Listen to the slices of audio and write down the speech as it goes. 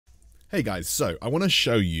Hey guys, so I want to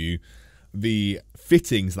show you the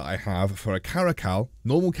fittings that I have for a Caracal,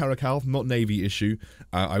 normal Caracal, not Navy issue.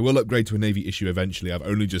 I will upgrade to a Navy issue eventually. I've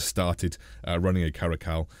only just started running a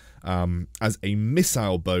Caracal as a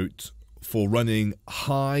missile boat for running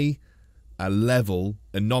high level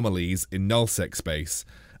anomalies in Null Sec space.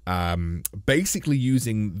 Basically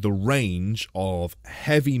using the range of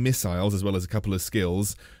heavy missiles as well as a couple of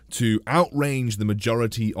skills to outrange the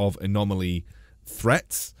majority of anomaly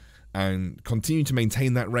threats and continue to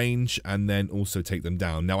maintain that range and then also take them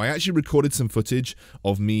down. Now, I actually recorded some footage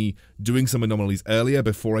of me doing some anomalies earlier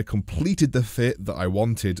before I completed the fit that I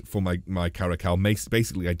wanted for my Caracal.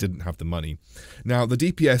 Basically, I didn't have the money. Now, the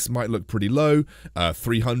DPS might look pretty low,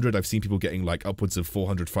 300. I've seen people getting like upwards of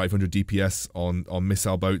 400, 500 DPS on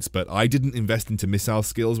missile boats, but I didn't invest into missile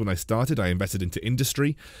skills when I started. I invested into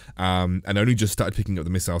industry and only just started picking up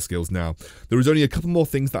the missile skills now. There is only a couple more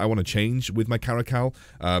things that I want to change with my Caracal.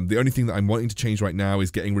 The only thing that I'm wanting to change right now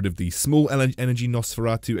is getting rid of the small energy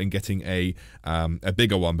Nosferatu and getting a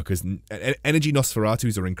bigger one, because energy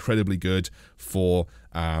Nosferatus are incredibly good for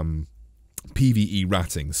PvE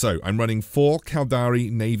ratting. So I'm running 4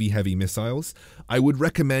 Caldari Navy heavy missiles. I would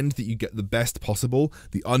recommend that you get the best possible.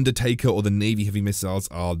 The Undertaker or the Navy heavy missiles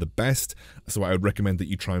are the best, so I would recommend that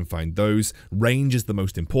you try and find those. Range is the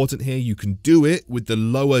most important here. You can do it with the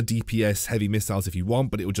lower DPS heavy missiles if you want,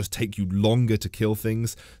 but it will just take you longer to kill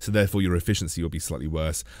things, so therefore your efficiency will be slightly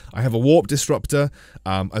worse. I have a Warp Disruptor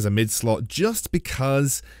as a mid slot just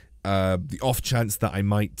because the off chance that I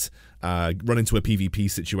might run into a PvP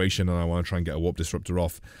situation and I want to try and get a Warp Disruptor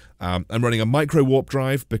off. I'm running a Micro Warp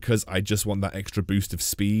Drive because I just want that extra boost of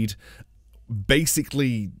speed.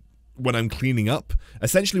 Basically, when I'm cleaning up,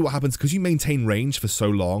 essentially what happens, because you maintain range for so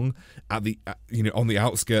long at the on the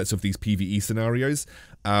outskirts of these PvE scenarios,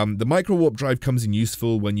 the Micro Warp Drive comes in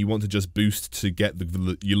useful when you want to just boost to get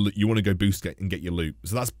you want to go boost and get your loot.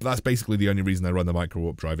 So that's basically the only reason I run the Micro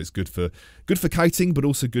Warp Drive. It's good for kiting, but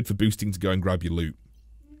also good for boosting to go and grab your loot.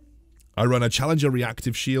 I run a Challenger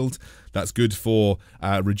Reactive Shield. That's good for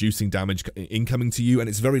reducing damage incoming to you, and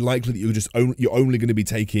it's very likely that you're only going to be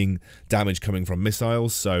taking damage coming from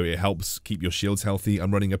missiles, so it helps keep your shields healthy.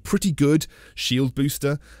 I'm running a pretty good shield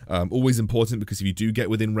booster, always important, because if you do get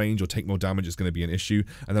within range or take more damage, it's going to be an issue.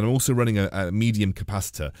 And then I'm also running a medium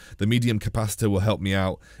capacitor. The medium capacitor will help me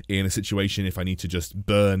out in a situation if I need to just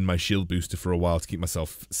burn my shield booster for a while to keep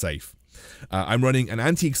myself safe. I'm running an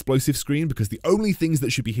anti-explosive screen because the only things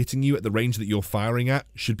that should be hitting you at the range that you're firing at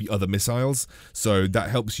should be other missiles, so that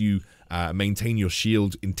helps you maintain your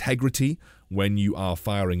shield integrity when you are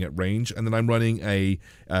firing at range. And then I'm running a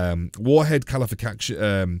Warhead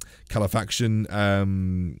Califaction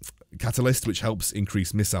Catalyst, which helps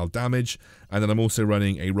increase missile damage. And then I'm also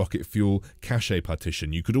running a Rocket Fuel Cache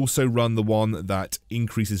Partition. You could also run the one that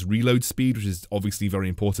increases reload speed, which is obviously very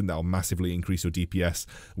important. That will massively increase your DPS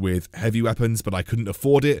with heavy weapons, but I couldn't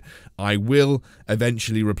afford it. I will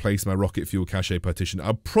eventually replace my Rocket Fuel Cache Partition.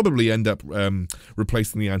 I'll probably end up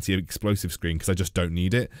replacing the anti-explosive screen because I just don't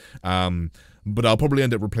need it. But I'll probably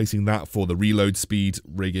end up replacing that for the reload speed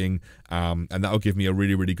rigging, and that'll give me a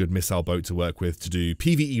really, really good missile boat to work with to do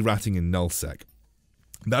PvE ratting in Null Sec.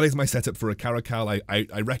 That is my setup for a Caracal.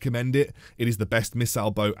 I recommend it. It is the best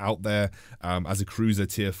missile boat out there as a cruiser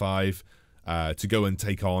tier 5 to go and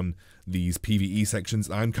take on these PvE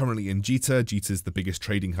sections. I'm currently in Jita. Jita's the biggest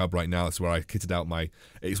trading hub right now. It's where I kitted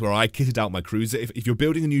out my cruiser. If you're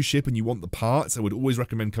building a new ship and you want the parts, I would always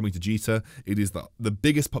recommend coming to Jita. It is the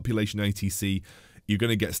biggest population ATC. You're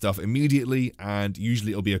going to get stuff immediately, and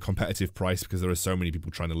usually it'll be a competitive price because there are so many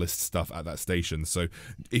people trying to list stuff at that station. So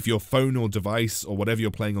if your phone or device or whatever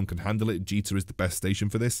you're playing on can handle it, Jita is the best station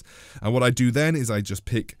for this. And what I do then is I just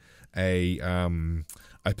pick a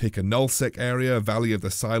Null Sec area, Valley of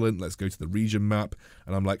the Silent. Let's go to the region map,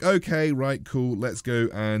 and I'm like, okay, right, cool, let's go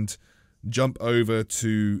and jump over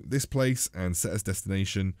to this place and set as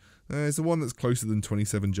destination. There's the one that's closer than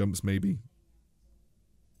 27 jumps, maybe.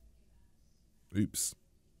 Oops.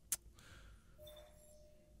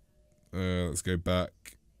 Let's go back.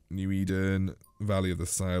 New Eden, Valley of the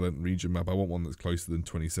Silent, region map. I want one that's closer than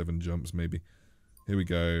 27 jumps, maybe. Here we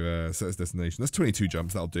go. Set as destination. That's 22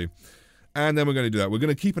 jumps. That'll do. And then we're going to do that. We're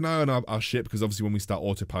going to keep an eye on our ship, because obviously when we start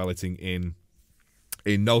autopiloting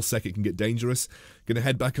in Null Sec, it can get dangerous. Going to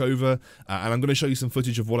head back over, and I'm going to show you some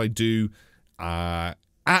footage of what I do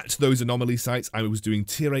at those anomaly sites. I was doing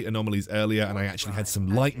tier 8 anomalies earlier, and I actually had some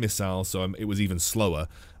light missiles, so it was even slower.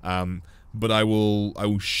 But I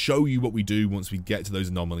will show you what we do once we get to those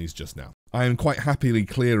anomalies just now. I am quite happily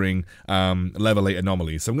clearing level 8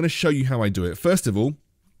 anomalies, so I'm going to show you how I do it. First of all,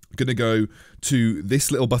 going to go to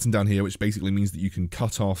this little button down here, which basically means that you can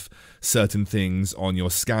cut off certain things on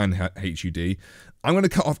your scan HUD. I'm going to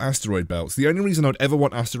cut off asteroid belts. The only reason I'd ever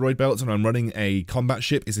want asteroid belts when I'm running a combat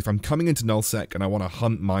ship is if I'm coming into Null Sec and I want to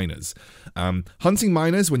hunt miners. Hunting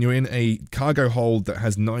miners when you're in a cargo hold that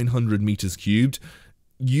has 900 meters cubed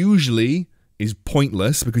usually is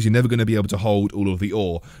pointless because you're never going to be able to hold all of the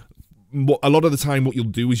ore. A lot of the time what you'll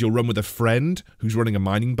do is you'll run with a friend who's running a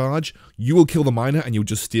mining barge. You will kill the miner and you'll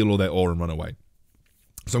just steal all their ore and run away.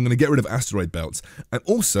 So I'm going to get rid of asteroid belts. I'm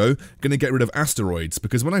also going to get rid of asteroids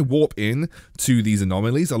because when I warp in to these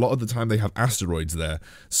anomalies, a lot of the time they have asteroids there.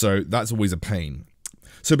 So that's always a pain.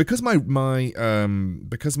 So because my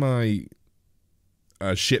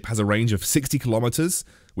ship has a range of 60 kilometers,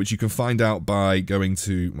 which you can find out by going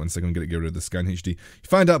to, one second, I'm going to get rid of the scan HD. You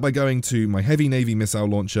find out by going to my Heavy Navy missile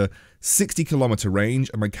launcher, 60 kilometer range,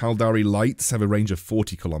 and my Caldari lights have a range of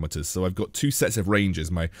 40 kilometers. So I've got two sets of ranges.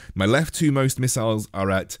 My left two most missiles are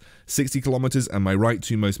at 60 kilometers, and my right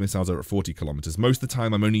two most missiles are at 40 kilometers. Most of the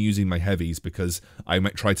time, I'm only using my heavies because I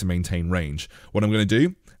might try to maintain range. What I'm going to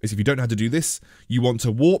do is, if you don't know how to do this, you want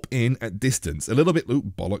to warp in at distance. A little bit, ooh,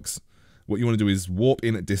 bollocks. What you want to do is warp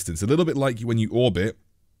in at distance. A little bit like when you orbit.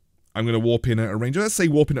 I'm going to warp in at a range, let's say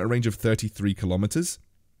warp in at a range of 33 kilometers.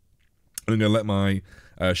 And I'm going to let my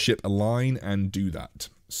ship align and do that.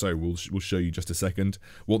 So we'll show you just a second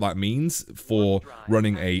what that means for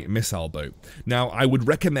running a missile boat. Now, I would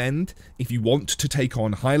recommend, if you want to take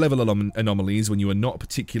on high-level anomalies when you are not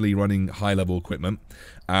particularly running high-level equipment,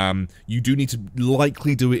 you do need to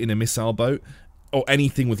likely do it in a missile boat, or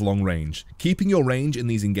anything with long range. Keeping your range in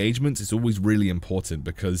these engagements is always really important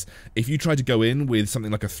because if you try to go in with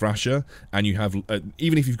something like a Thrasher and you have,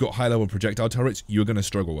 even if you've got high-level projectile turrets, you're going to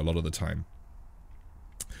struggle a lot of the time.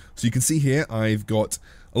 So you can see here, I've got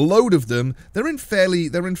a load of them. They're in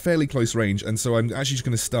fairly close range, and so I'm actually just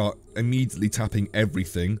going to start immediately tapping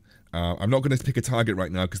everything. I'm not going to pick a target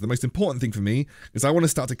right now because the most important thing for me is I want to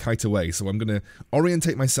start to kite away. So I'm going to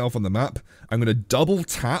orientate myself on the map. I'm going to double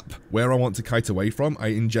tap where I want to kite away from. I,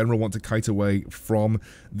 in general, want to kite away from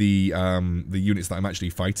the units that I'm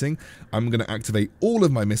actually fighting. I'm going to activate all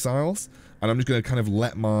of my missiles. And I'm just going to kind of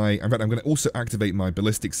let my... In fact, I'm going to also activate my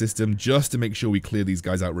ballistic system just to make sure we clear these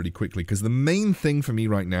guys out really quickly. Because the main thing for me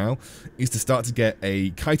right now is to start to get a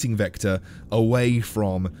kiting vector away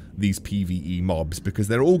from these PvE mobs. Because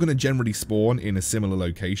they're all going to generally spawn in a similar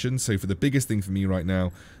location. So for the biggest thing for me right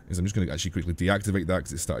now is I'm just going to actually quickly deactivate that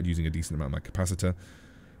because it started using a decent amount of my capacitor.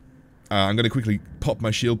 I'm going to quickly pop my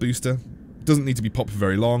shield booster. Doesn't need to be popped for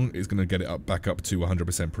very long. It's going to get it back up to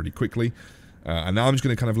 100% pretty quickly. And now I'm just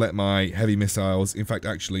going to kind of let my heavy missiles, in fact,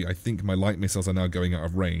 actually, I think my light missiles are now going out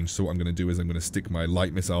of range. So what I'm going to do is I'm going to stick my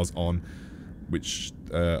light missiles on which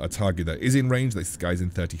a target that is in range. This guy's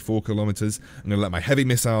in 34 kilometers. I'm going to let my heavy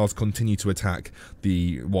missiles continue to attack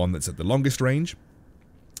the one that's at the longest range.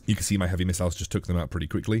 You can see my heavy missiles just took them out pretty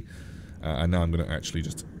quickly. And now I'm going to actually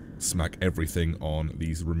just smack everything on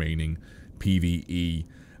these remaining PvE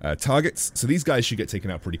targets. So these guys should get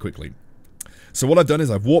taken out pretty quickly. So what I've done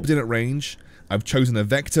is I've warped in at range. I've chosen a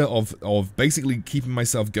vector of basically keeping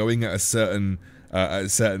myself going at a certain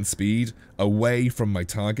speed away from my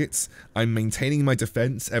targets. I'm maintaining my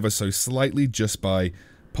defense ever so slightly just by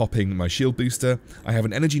popping my shield booster. I have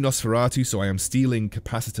an energy Nosferatu, so I am stealing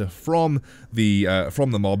capacitor from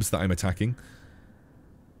the mobs that I'm attacking.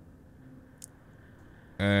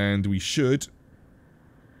 And we should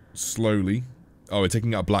slowly... Oh, we're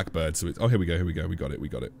taking out Blackbird, so it's... Oh, here we go, we got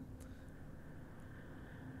it.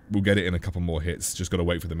 We'll get it in a couple more hits. Just got to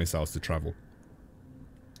wait for the missiles to travel.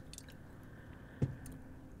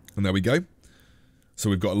 And there we go. So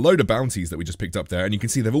we've got a load of bounties that we just picked up there. And you can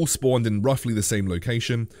see they've all spawned in roughly the same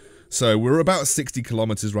location. So we're about 60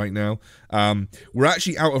 kilometers right now. We're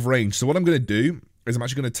actually out of range. So what I'm going to do is I'm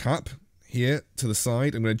actually going to tap here to the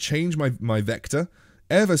side. I'm going to change my vector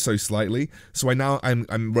ever so slightly. So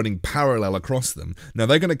I'm running parallel across them. Now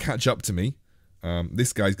they're going to catch up to me.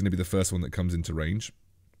 This guy's going to be the first one that comes into range.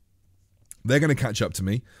 They're going to catch up to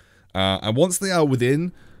me, and once they are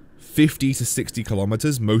within 50 to 60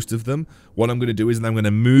 kilometers, most of them, what I'm going to do is I'm going to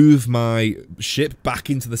move my ship back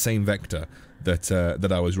into the same vector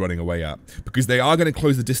that I was running away at, because they are going to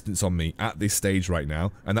close the distance on me at this stage right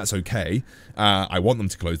now, and that's okay. I want them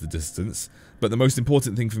to close the distance, but the most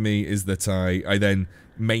important thing for me is that I then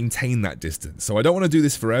maintain that distance. So I don't want to do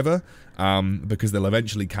this forever, because they'll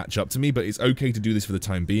eventually catch up to me, but it's okay to do this for the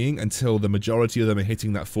time being until the majority of them are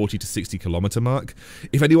hitting that 40 to 60 kilometer mark.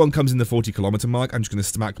 If anyone comes in the 40 kilometer mark, I'm just going to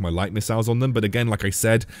smack my light missiles on them, but again, like I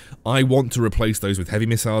said, I want to replace those with heavy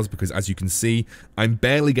missiles because, as you can see, I'm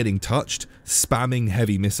barely getting touched spamming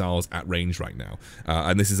heavy missiles at range right now.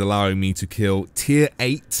 And this is allowing me to kill tier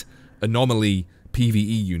 8 anomaly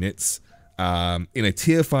PvE units in a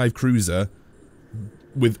tier 5 cruiser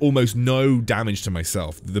with almost no damage to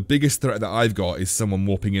myself. The biggest threat that I've got is someone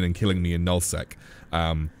warping in and killing me in Null Sec.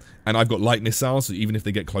 And I've got light missiles, so even if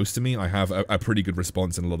they get close to me, I have a pretty good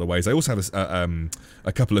response in a lot of ways. I also have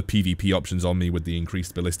a couple of PvP options on me with the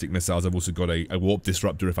increased ballistic missiles. I've also got a warp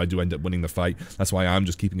disruptor if I do end up winning the fight. That's why I'm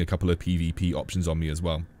just keeping a couple of PvP options on me as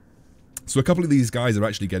well. So a couple of these guys are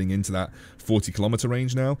actually getting into that 40-kilometer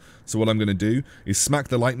range now. So what I'm going to do is smack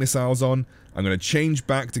the light missiles on. I'm going to change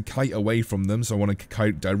back to kite away from them. So I want to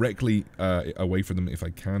kite directly away from them if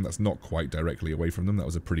I can. That's not quite directly away from them. That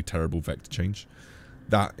was a pretty terrible vector change.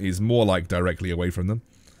 That is more like directly away from them.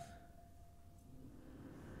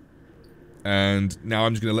 And now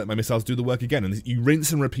I'm just going to let my missiles do the work again. And you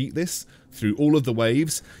rinse and repeat this through all of the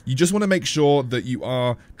waves. You just want to make sure that you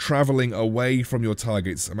are traveling away from your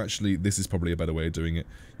targets. This is probably a better way of doing it.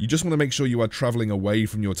 You just want to make sure you are traveling away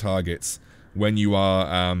from your targets when you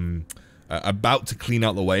are about to clean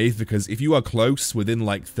out the wave, because if you are close, within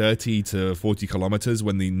like 30 to 40 kilometers,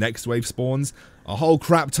 when the next wave spawns, a whole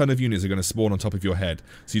crap ton of units are going to spawn on top of your head.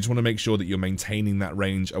 So you just want to make sure that you're maintaining that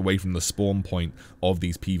range away from the spawn point of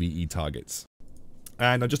these PvE targets.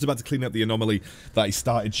 And I'm just about to clean up the anomaly that I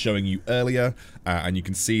started showing you earlier, and you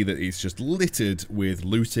can see that it's just littered with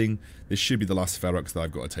looting. This should be the last Ferox that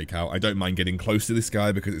I've got to take out. I don't mind getting close to this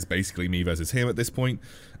guy because it's basically me versus him at this point,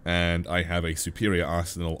 and I have a superior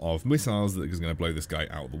arsenal of missiles that is going to blow this guy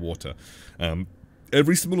out of the water.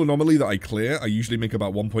 Every small anomaly that I clear, I usually make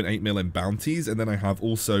about 1.8 mil in bounties, and then I have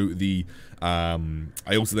also the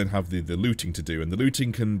the looting to do, and the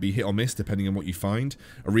looting can be hit or miss depending on what you find.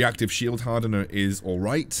 A reactive shield hardener is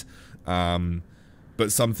alright,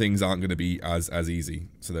 but some things aren't going to be as easy.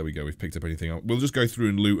 So there we go, we've picked up anything else. We'll just go through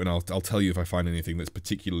and loot, and I'll tell you if I find anything that's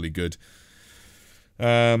particularly good.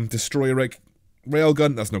 Destroyer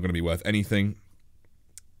railgun, that's not going to be worth anything.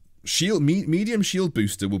 Medium shield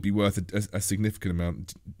booster will be worth a significant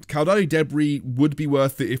amount. Caldari debris would be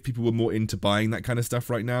worth it if people were more into buying that kind of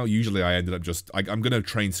stuff right now. Usually I ended up just I'm going to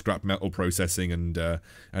train scrap metal processing and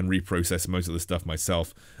reprocess most of the stuff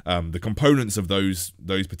myself. The components of those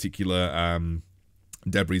particular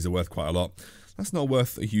debris are worth quite a lot. That's not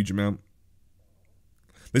worth a huge amount.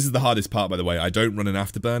 This is the hardest part, by the way. I don't run an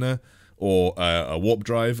afterburner or a warp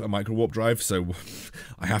drive, a micro warp drive, so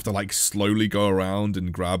I have to like slowly go around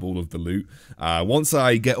and grab all of the loot. Once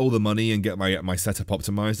I get all the money and get my setup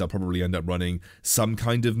optimized, I'll probably end up running some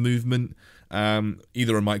kind of movement,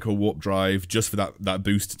 either a micro warp drive just for that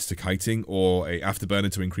boost to kiting, or a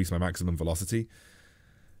afterburner to increase my maximum velocity.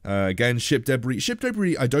 Again, ship debris. Ship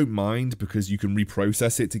debris I don't mind because you can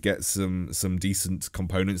reprocess it to get some decent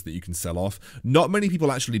components that you can sell off. Not many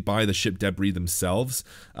people actually buy the ship debris themselves.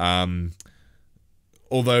 Although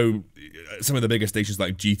some of the bigger stations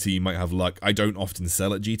like GT might have luck. I don't often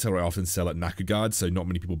sell at GT, I often sell at Nakagard, so not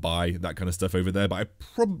many people buy that kind of stuff over there, but I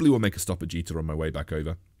probably will make a stop at GT on my way back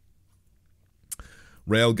over.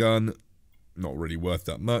 Railgun, not really worth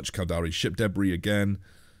that much. Caldari ship debris again.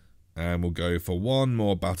 And we'll go for one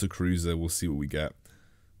more battle cruiser. We'll see what we get.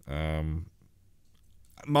 MK5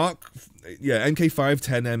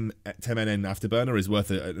 10NN afterburner is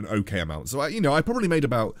worth an okay amount. So I probably made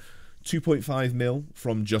about 2.5 mil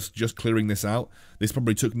from just clearing this out. This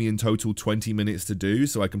probably took me in total 20 minutes to do,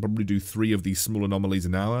 so I can probably do 3 of these small anomalies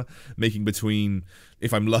an hour, making between,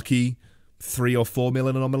 if I'm lucky, 3 or 4 mil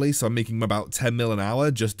in anomalies, so I'm making about 10 mil an hour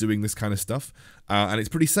just doing this kind of stuff, and it's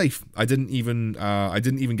pretty safe. I didn't even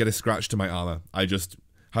get a scratch to my armor. I just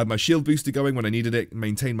had my shield booster going when I needed it,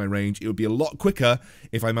 maintained my range. It would be a lot quicker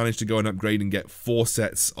if I managed to go and upgrade and get 4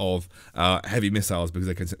 sets of heavy missiles, because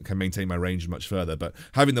I can maintain my range much further. But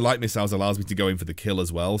having the light missiles allows me to go in for the kill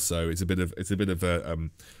as well, so it's a bit of a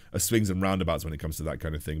swings and roundabouts when it comes to that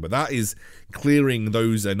kind of thing. But that is clearing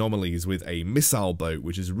those anomalies with a missile boat,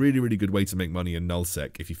 which is a really, really good way to make money in Null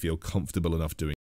Sec if you feel comfortable enough doing it.